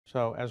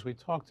So as we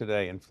talk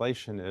today,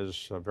 inflation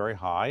is very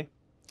high.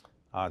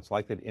 It's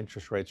likely that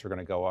interest rates are going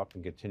to go up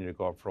and continue to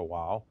go up for a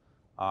while.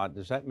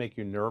 Does that make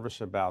you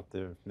nervous about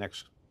the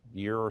next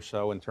year or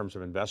so in terms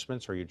of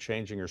investments? Are you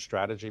changing your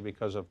strategy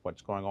because of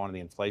what's going on in the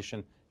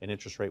inflation and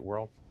interest rate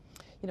world?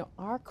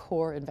 Our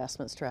core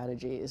investment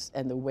strategies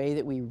and the way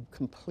that we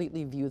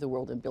completely view the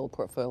world and build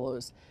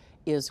portfolios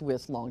is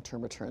with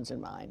long-term returns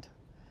in mind.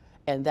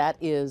 And that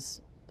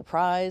is the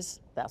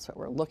prize. That's what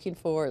we're looking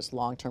for, is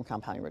long-term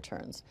compounding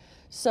returns.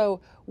 So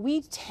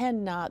we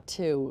tend not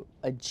to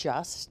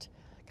adjust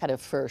kind of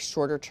for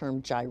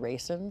shorter-term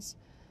gyrations.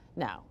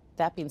 Now,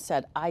 that being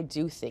said, I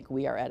do think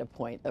we are at a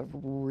point of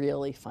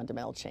really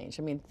fundamental change.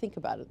 I mean, think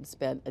about it. It's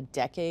been a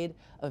decade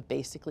of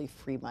basically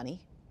free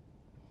money,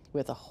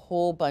 with a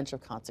whole bunch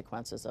of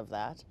consequences of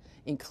that,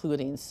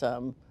 including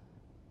some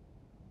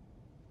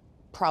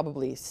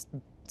probably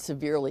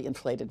severely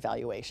inflated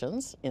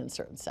valuations in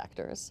certain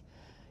sectors.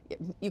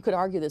 You could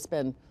argue that it's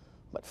been,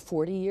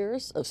 40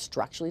 years of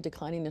structurally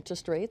declining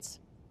interest rates,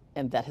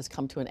 and that has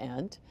come to an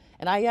end.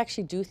 And I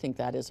actually do think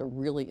that is a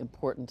really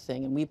important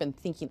thing. And we've been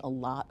thinking a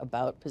lot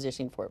about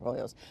positioning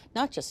portfolios,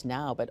 not just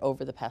now, but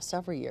over the past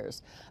several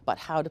years, about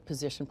how to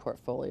position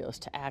portfolios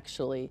to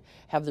actually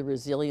have the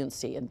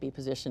resiliency and be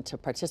positioned to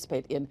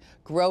participate in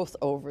growth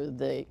over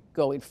the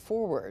going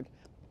forward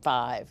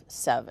 5,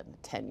 7,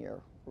 10-year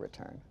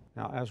return.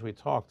 Now, as we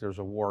talk, there's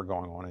a war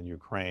going on in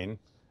Ukraine,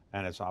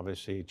 and it's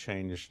obviously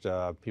changed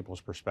people's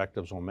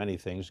perspectives on many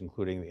things,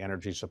 including the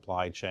energy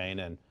supply chain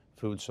and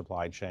food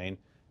supply chain.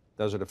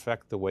 Does it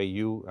affect the way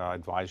you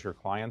advise your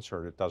clients,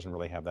 or it doesn't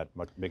really have that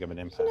much big of an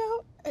impact?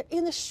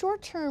 In the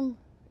short term,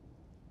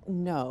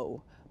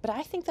 no. But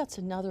I think that's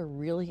another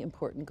really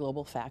important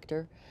global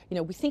factor.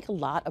 We think a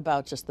lot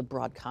about just the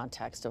broad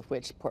context of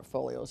which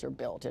portfolios are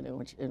built and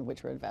in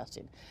which we're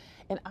investing.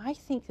 And I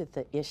think that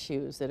the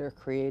issues that are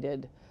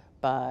created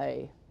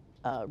by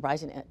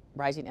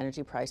rising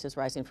energy prices,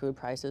 rising food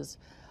prices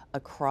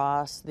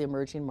across the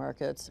emerging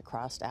markets,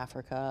 across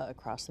Africa,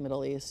 across the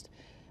Middle East,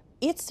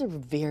 it's a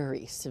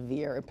very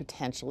severe and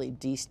potentially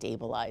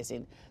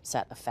destabilizing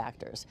set of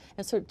factors.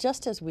 And so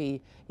just as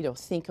we,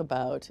 think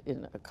about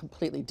in a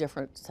completely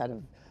different set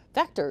of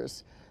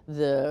vectors,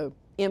 the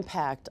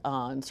impact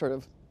on sort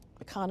of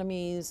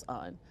economies,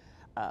 on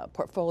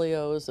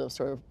portfolios of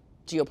sort of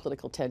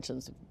geopolitical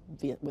tensions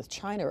with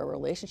China or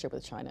relationship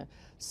with China,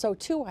 so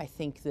too I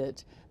think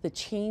that the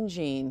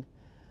changing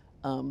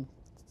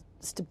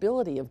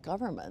stability of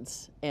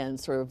governments and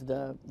sort of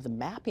the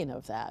mapping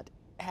of that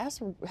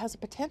has a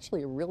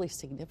potentially a really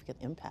significant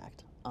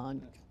impact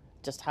on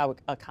just how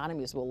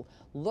economies will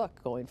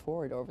look going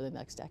forward over the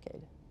next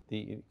decade.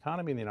 The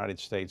economy in the United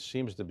States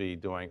seems to be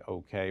doing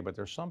okay, but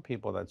there's some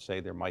people that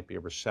say there might be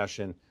a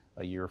recession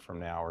a year from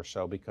now or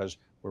so because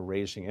we're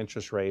raising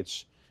interest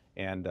rates,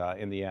 and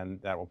in the end,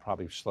 that will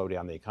probably slow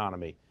down the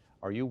economy.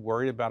 Are you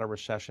worried about a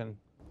recession?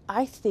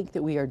 I think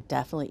that we are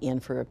definitely in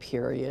for a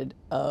period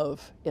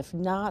of, if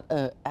not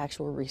an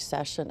actual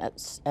recession,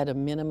 at a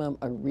minimum,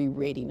 a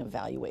re-rating of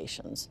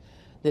valuations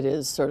that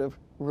is sort of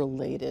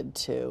related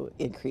to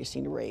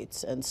increasing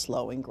rates and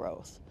slowing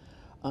growth.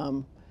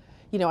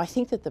 I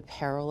think that the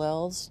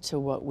parallels to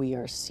what we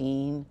are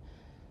seeing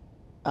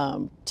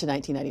to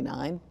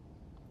 1999,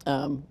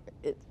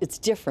 it's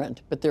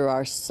different, but there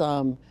are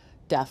some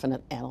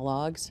definite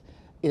analogs,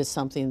 is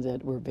something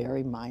that we're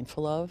very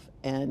mindful of.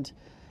 And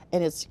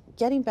it's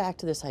getting back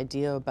to this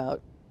idea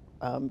about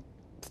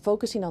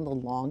focusing on the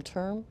long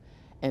term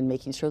and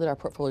making sure that our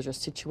portfolios are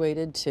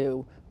situated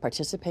to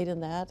participate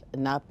in that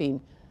and not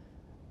being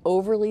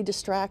overly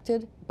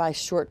distracted by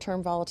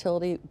short-term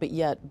volatility, but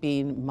yet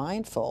being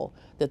mindful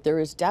that there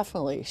is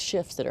definitely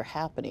shifts that are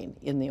happening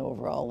in the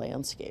overall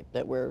landscape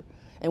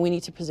and we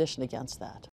need to position against that.